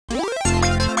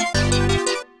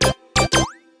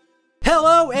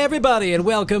Hello, everybody, and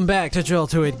welcome back to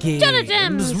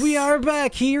JaltoidGames. We are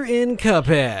back here in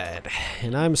Cuphead,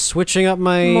 and I'm switching up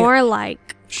my more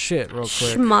like shit real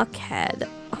quick. Schmuckhead.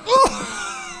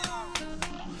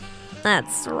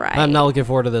 That's right. I'm not looking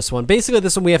forward to this one. Basically,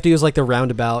 this one we have to use like the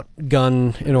roundabout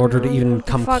gun in order to even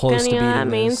come close to beating that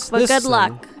this. means, but good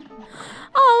luck.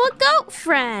 Oh, a goat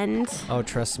friend. Oh,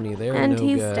 trust me, they're and no good.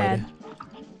 he's dead.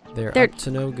 They're up to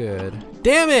no good.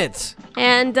 Damn it!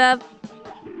 And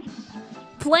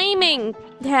flaming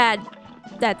head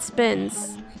that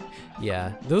spins.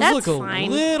 Yeah, those That's look a fine.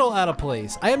 little out of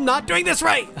place. I am not doing this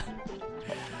right!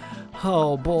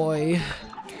 Oh boy.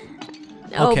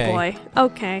 Oh Okay. boy.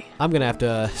 Okay. I'm gonna have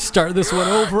to start this one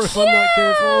over if I'm not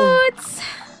careful.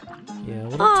 Yeah,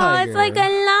 what a tiger. It's like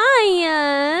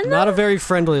a lion. Not a very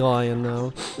friendly lion,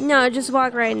 though. No, just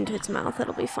walk right into its mouth.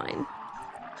 It'll be fine.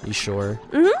 You sure?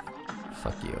 Mm-hmm.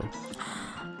 Fuck you.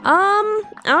 I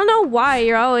don't know why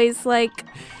you're always like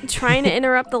trying to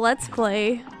interrupt the Let's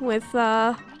Play with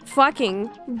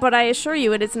fucking, but I assure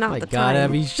you it is not the time. My God,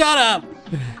 Abby, shut up!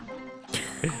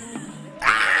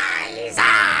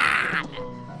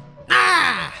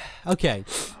 Okay,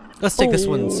 let's take this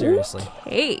one seriously.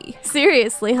 Hey,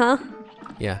 seriously, huh?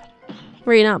 Yeah.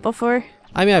 Were you not before?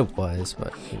 I mean, I was,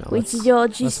 but you know, let's be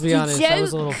honest. I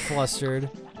was a little flustered.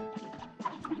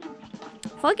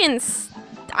 Fucking,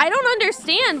 I don't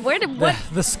understand. Where did what?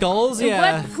 The skulls?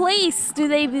 Yeah. What place do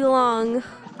they belong?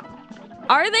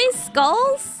 Are they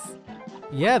skulls?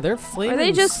 Yeah, they're flaming. Are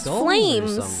they just skulls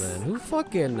flames? Or something? Who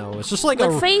fucking knows? It's just like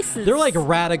with faces. They're like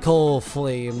radical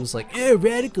flames. Like,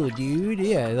 radical, dude.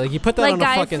 Yeah, like you put that like on a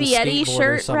fucking Guy Fieri skateboard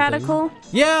shirt or something. radical.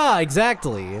 Yeah,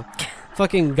 exactly.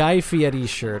 Fucking Guy Fieri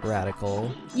shirt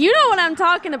radical. You know what I'm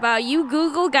talking about. You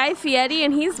Google Guy Fieri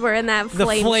and he's wearing that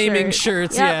flaming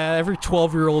shirts. Yep. Yeah, every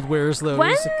 12-year-old wears those.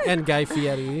 When? And Guy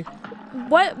Fieri.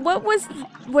 What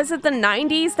was it the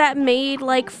 90s that made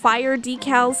like fire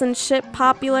decals and shit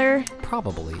popular?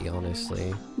 Probably,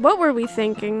 honestly. What were we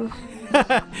thinking?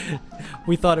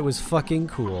 We thought it was fucking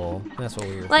cool. That's what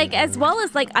we were like thinking. As well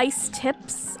as like ice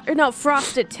tips or no,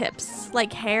 frosted tips,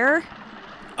 like hair.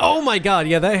 Oh my God,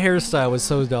 yeah, that hairstyle was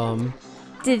so dumb.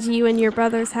 Did you and your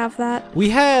brothers have that?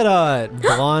 We had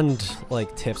blonde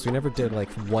like tips. We never did like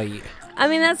white. I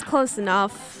mean, that's close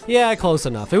enough. Yeah, close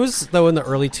enough. It was though in the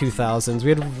early 2000s. We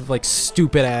had like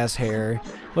stupid ass hair.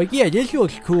 Like, yeah, this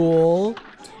looks cool.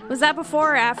 Was that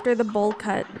before or after the bowl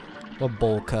cut? A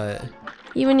bowl cut.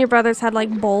 You and your brothers had like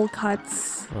bowl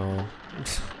cuts. Oh.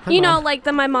 You know, like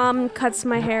my mom cuts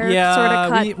my hair. Yeah, sort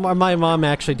of cut. My mom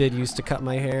actually did used to cut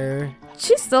my hair.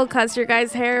 She still cuts your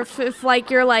guys' hair if like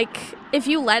you're like if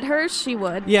you let her, she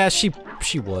would. Yeah, she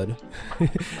would.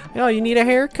 Oh, you need a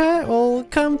haircut? Well,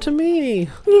 come to me.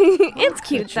 It's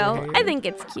cute though. I think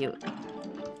it's cute.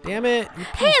 Damn it!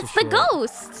 Hey, it's the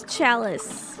ghost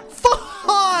chalice.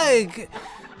 Fuck!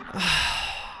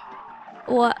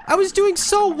 What? I was doing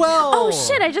so well. Oh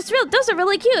shit! I just realized those are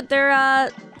really cute.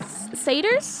 They're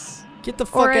satyrs. Get the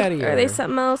fuck out of here. Are they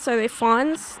something else? Are they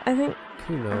fawns? I think.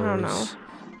 Who knows? I don't know.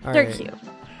 All They're right. cute.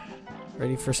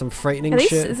 Ready for some frightening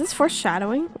shit? Is this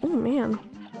foreshadowing? Oh man.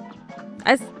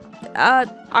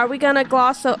 Are we gonna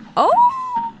gloss over? Oh!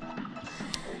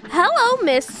 Hello,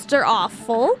 Mr.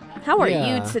 Awful. How are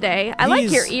you today? I like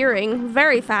your earring.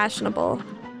 Very fashionable.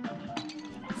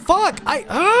 Fuck!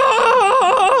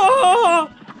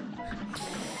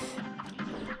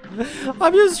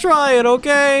 I'm just trying,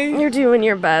 okay? You're doing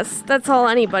your best. That's all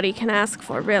anybody can ask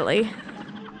for, really.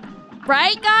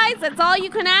 Right, guys? That's all you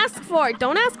can ask for.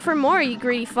 Don't ask for more, you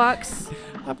greedy fucks.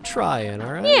 I'm trying,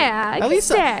 all right? Yeah,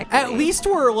 exactly. At least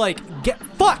we're like,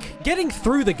 getting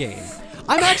through the game.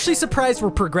 I'm actually surprised we're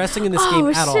progressing in this game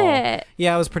at all.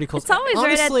 Yeah, it was pretty close. It's always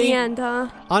right at the end, huh?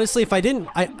 Honestly, if I didn't,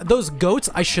 those goats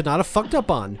I should not have fucked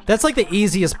up on. That's like the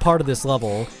easiest part of this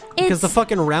level. Because the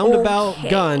fucking roundabout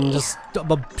gun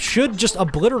should just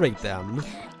obliterate them.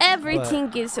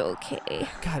 Everything is okay.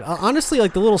 God, honestly,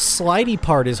 like the little slidey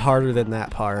part is harder than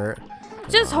that part.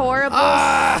 Just horrible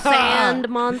sand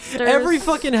monsters. Every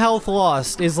fucking health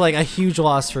lost is like a huge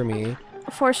loss for me.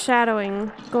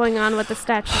 Foreshadowing going on with the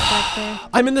statues back there.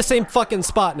 I'm in the same fucking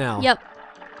spot now. Yep.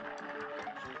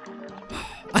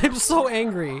 I'm so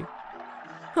angry.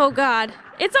 Oh God.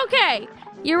 It's okay.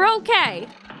 You're okay.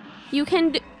 You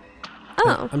can do...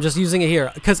 Oh. I'm just using it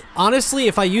here. Because honestly,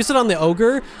 if I use it on the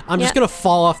ogre, I'm just going to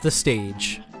fall off the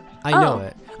stage. I know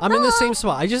it. I'm in the same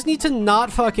spot. I just need to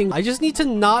not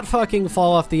fucking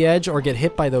fall off the edge or get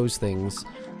hit by those things.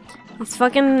 These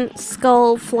fucking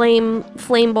skull flame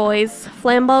boys.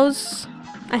 Flambos.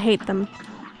 I hate them.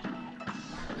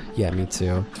 Yeah, me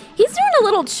too. He's doing a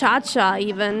little cha-cha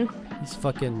even. He's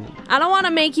fucking... I don't want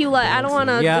to make you I don't want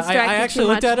to distract you too much. I actually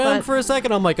looked at him but... for a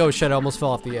second. I'm like, oh shit, I almost fell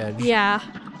off the edge. Yeah.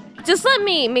 Just let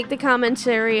me make the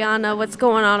commentary on what's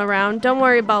going on around. Don't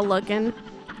worry about looking.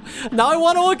 Now I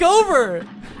want to look over.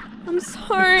 I'm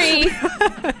sorry.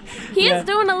 He is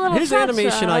doing a little His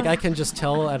animation, like, I can just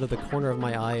tell out of the corner of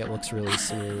my eye, it looks really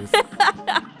smooth.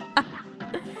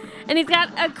 And he's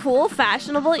got a cool,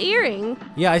 fashionable earring.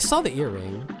 Yeah, I saw the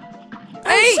earring.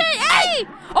 Hey! Shit, hey!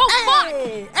 Oh, fuck!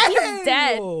 He's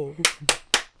dead.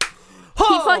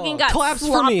 He fucking got claps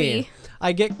sloppy. for me.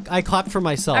 I clapped for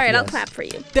myself. All right, yes. I'll clap for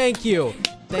you. Thank you.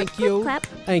 Thank you. Clap.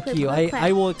 Thank you.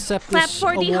 I will accept clap this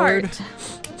for the award. heart.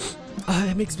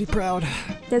 It makes me proud.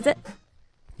 Does it?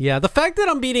 Yeah, the fact that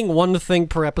I'm beating one thing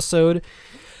per episode,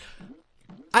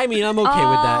 I mean, I'm okay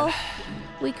with that.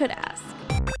 We could ask.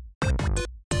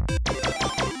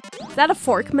 Is that a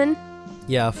forkman?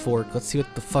 Yeah, a fork. Let's see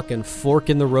what the fucking fork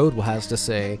in the road has to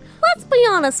say. Let's be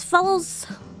honest, fellows.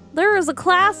 There is a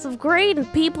class of great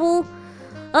people,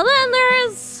 and then there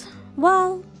is,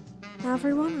 well,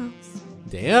 everyone else.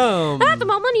 Damn. At the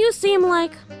moment, you seem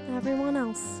like everyone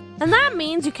else. And that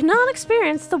means you cannot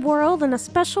experience the world in a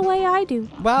special way I do.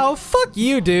 Wow, fuck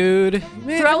you, dude.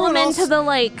 Man, throw him into the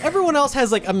lake. Everyone else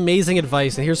has, like, amazing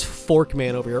advice, and here's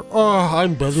Forkman over here. Oh,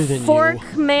 I'm better than you.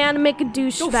 Forkman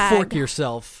McDouchebag. Go fork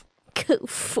yourself. Go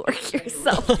fork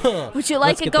yourself. Would you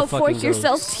like a Go Fork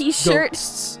Yourself t-shirt?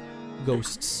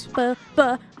 Ghosts.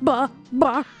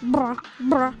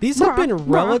 These have been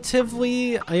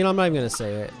relatively... You know, I'm not even gonna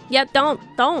say it. Yeah, don't.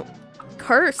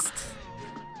 Cursed.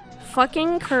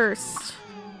 Fucking cursed.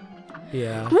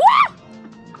 Yeah.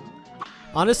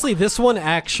 Honestly, this one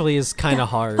actually is kind of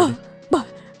hard.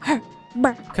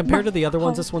 Compared to the other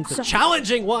ones, this one's the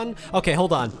challenging one. Okay,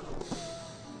 hold on.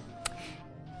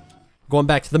 Going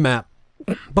back to the map.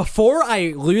 Before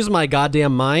I lose my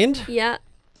goddamn mind, yeah,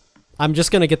 I'm just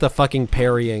gonna get the fucking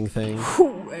parrying thing.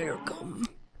 Welcome.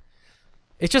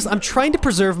 It's just, I'm trying to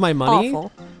preserve my money.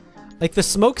 Awful. Like, the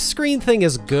smoke screen thing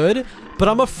is good, but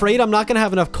I'm afraid I'm not gonna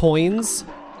have enough coins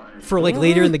for, like,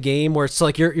 later in the game where it's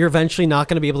like you're eventually not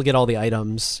gonna be able to get all the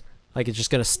items. Like, it's just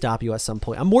gonna stop you at some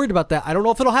point. I'm worried about that. I don't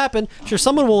know if it'll happen. Sure,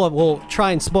 someone will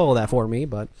try and spoil that for me,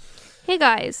 but... Hey,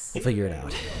 guys. We'll figure it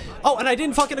out. Oh, and I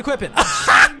didn't fucking equip it.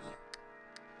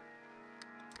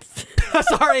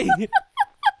 Sorry.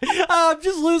 I'm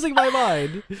just losing my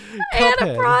mind. I had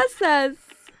a process.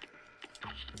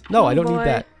 No, I don't need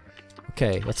that.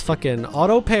 Okay, let's fucking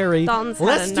auto parry.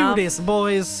 Let's do this,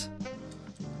 boys.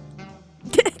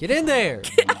 Get in there.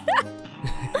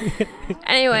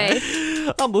 Anyway.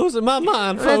 I'm losing my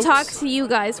mind, folks. I'm gonna talk to you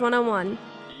guys one-on-one.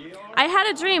 I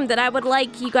had a dream that I would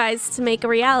like you guys to make a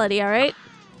reality, alright?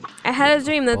 I had a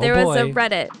dream that there was a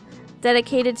Reddit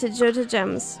dedicated to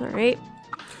JaltoidGames, alright?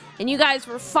 And you guys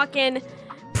were fucking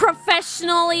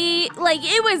professionally, like,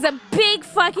 it was a big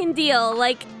fucking deal.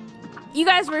 Like, you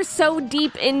guys were so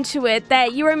deep into it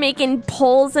that you were making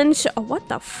polls and oh, what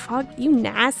the fuck? You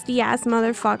nasty ass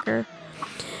motherfucker.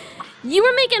 You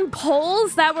were making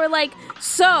polls that were like,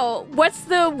 so, what's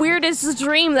the weirdest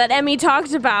dream that Emmy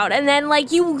talked about? And then,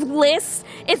 like, you list,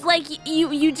 it's like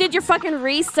you did your fucking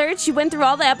research, you went through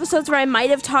all the episodes where I might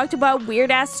have talked about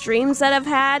weird-ass dreams that I've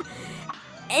had,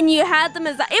 and you had them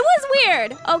as, it was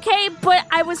weird, okay? But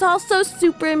I was also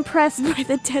super impressed by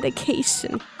the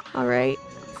dedication, alright?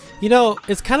 You know,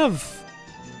 it's kind of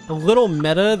a little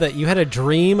meta that you had a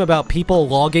dream about people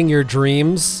logging your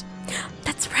dreams.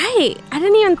 That's right. I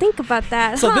didn't even think about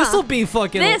that. So this will be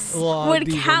fucking. This would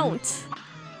count.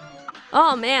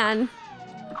 Oh man,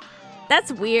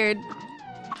 that's weird.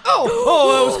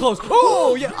 Oh, that was close.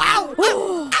 Oh yeah. Ow!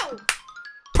 Ow! Ow!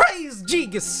 Praise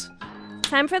Jesus.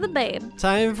 Time for the babe.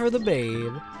 Time for the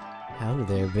babe. Howdy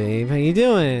there, babe. How you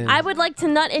doing? I would like to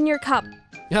nut in your cup.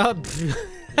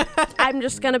 I'm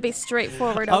just gonna be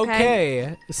straightforward, okay?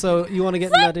 Okay. So you want to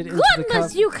get nutted into the cup?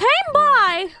 Goodness, you came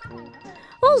by.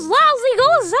 Those lousy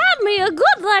ghosts had me a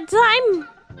good that time.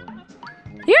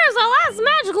 Here's the last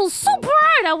magical super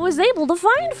art I was able to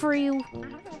find for you.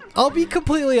 I'll be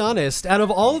completely honest. Out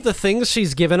of all of the things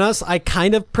she's given us, I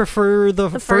kind of prefer the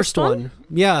first one.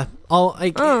 Yeah.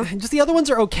 Just the other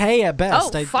ones are okay at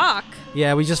best. Oh, fuck.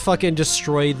 Yeah, we just fucking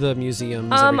destroyed the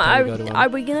museums every time we go to them. Are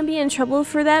we gonna be in trouble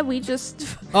for that? We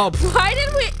just... Oh, why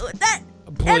did we...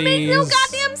 That makes no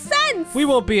goddamn sense! We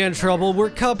won't be in trouble. We're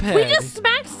Cuphead. We just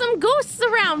smacked some ghosts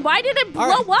around. Why did it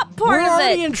blow up part of it? We're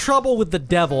already in trouble with the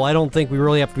devil. I don't think we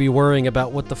really have to be worrying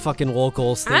about what the fucking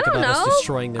locals think about us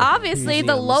destroying their Obviously,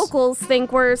 the locals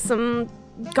think we're some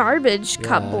garbage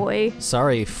cup boy.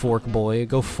 Sorry, fork boy.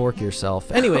 Go fork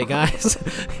yourself. Anyway, guys,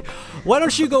 why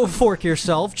don't you go fork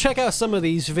yourself? Check out some of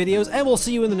these videos, and we'll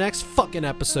see you in the next fucking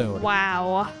episode.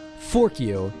 Wow. Fork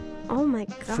you. Oh my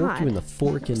god. Fork you in the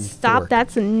fork and Stop, fork.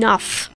 that's enough.